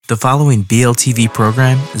The following BLTV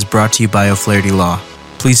program is brought to you by O'Flaherty Law.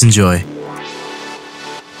 Please enjoy.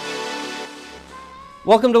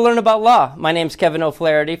 Welcome to Learn About Law. My name is Kevin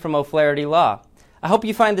O'Flaherty from O'Flaherty Law. I hope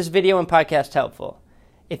you find this video and podcast helpful.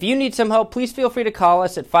 If you need some help, please feel free to call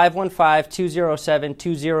us at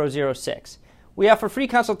 515-207-2006. We offer free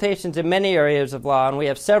consultations in many areas of law, and we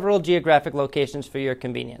have several geographic locations for your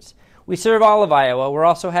convenience. We serve all of Iowa. We're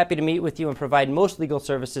also happy to meet with you and provide most legal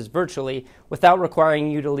services virtually without requiring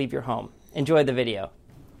you to leave your home. Enjoy the video.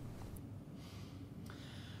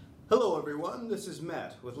 Hello everyone, this is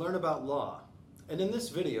Matt with Learn About Law. And in this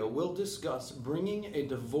video, we'll discuss bringing a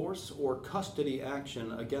divorce or custody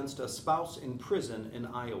action against a spouse in prison in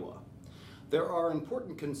Iowa. There are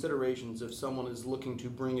important considerations if someone is looking to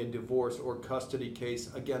bring a divorce or custody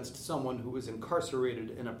case against someone who is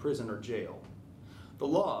incarcerated in a prison or jail. The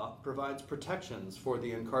law provides protections for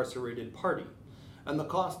the incarcerated party, and the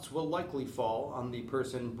costs will likely fall on the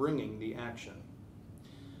person bringing the action.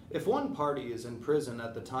 If one party is in prison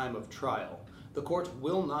at the time of trial, the court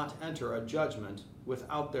will not enter a judgment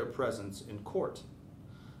without their presence in court.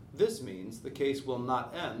 This means the case will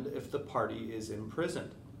not end if the party is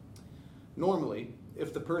imprisoned. Normally,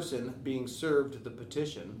 if the person being served the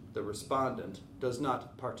petition, the respondent, does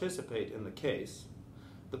not participate in the case,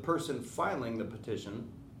 the person filing the petition,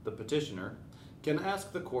 the petitioner, can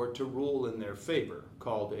ask the court to rule in their favor,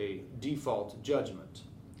 called a default judgment.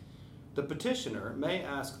 The petitioner may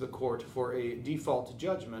ask the court for a default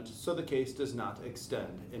judgment so the case does not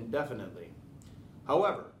extend indefinitely.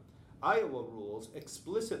 However, Iowa rules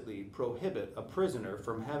explicitly prohibit a prisoner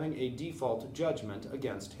from having a default judgment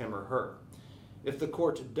against him or her. If the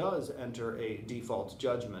court does enter a default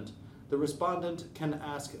judgment, the respondent can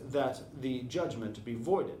ask that the judgment be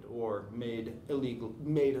voided or made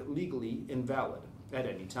legally invalid at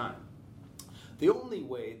any time. The only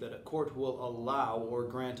way that a court will allow or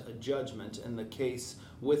grant a judgment in the case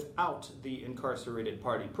without the incarcerated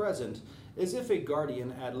party present is if a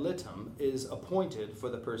guardian ad litem is appointed for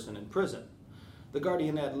the person in prison. The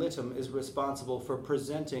guardian ad litem is responsible for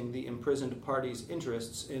presenting the imprisoned party's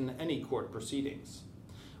interests in any court proceedings.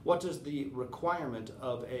 What does the requirement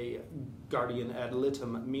of a guardian ad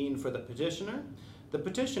litem mean for the petitioner? The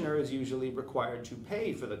petitioner is usually required to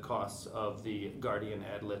pay for the costs of the guardian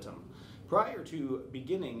ad litem. Prior to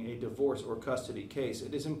beginning a divorce or custody case,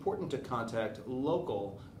 it is important to contact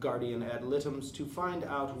local guardian ad litems to find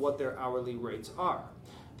out what their hourly rates are.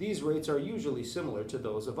 These rates are usually similar to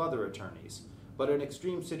those of other attorneys, but in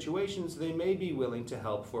extreme situations they may be willing to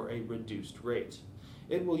help for a reduced rate.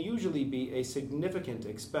 It will usually be a significant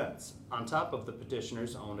expense on top of the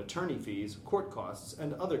petitioner's own attorney fees, court costs,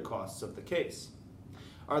 and other costs of the case.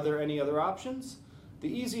 Are there any other options?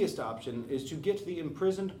 The easiest option is to get the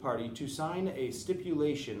imprisoned party to sign a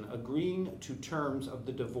stipulation agreeing to terms of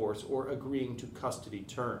the divorce or agreeing to custody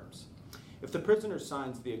terms. If the prisoner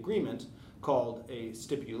signs the agreement, called a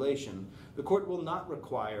stipulation, the court will not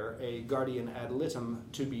require a guardian ad litem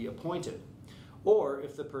to be appointed. Or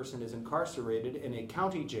if the person is incarcerated in a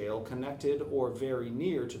county jail connected or very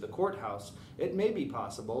near to the courthouse, it may be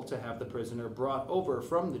possible to have the prisoner brought over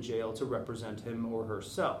from the jail to represent him or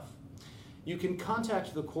herself. You can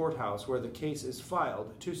contact the courthouse where the case is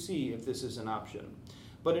filed to see if this is an option.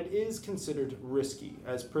 But it is considered risky,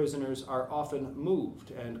 as prisoners are often moved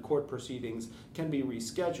and court proceedings can be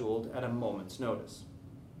rescheduled at a moment's notice.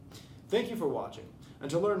 Thank you for watching. And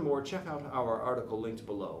to learn more, check out our article linked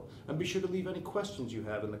below. And be sure to leave any questions you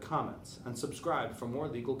have in the comments, and subscribe for more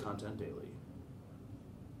legal content daily.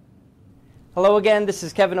 Hello again, this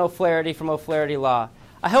is Kevin O'Flaherty from O'Flaherty Law.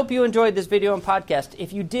 I hope you enjoyed this video and podcast.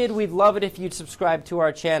 If you did, we'd love it if you'd subscribe to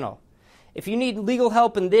our channel. If you need legal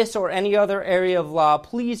help in this or any other area of law,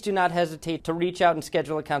 please do not hesitate to reach out and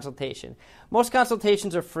schedule a consultation. Most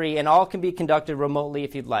consultations are free and all can be conducted remotely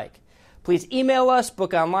if you'd like. Please email us,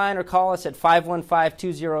 book online, or call us at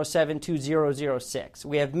 515-207-2006.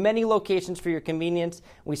 We have many locations for your convenience.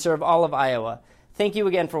 We serve all of Iowa. Thank you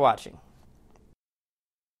again for watching.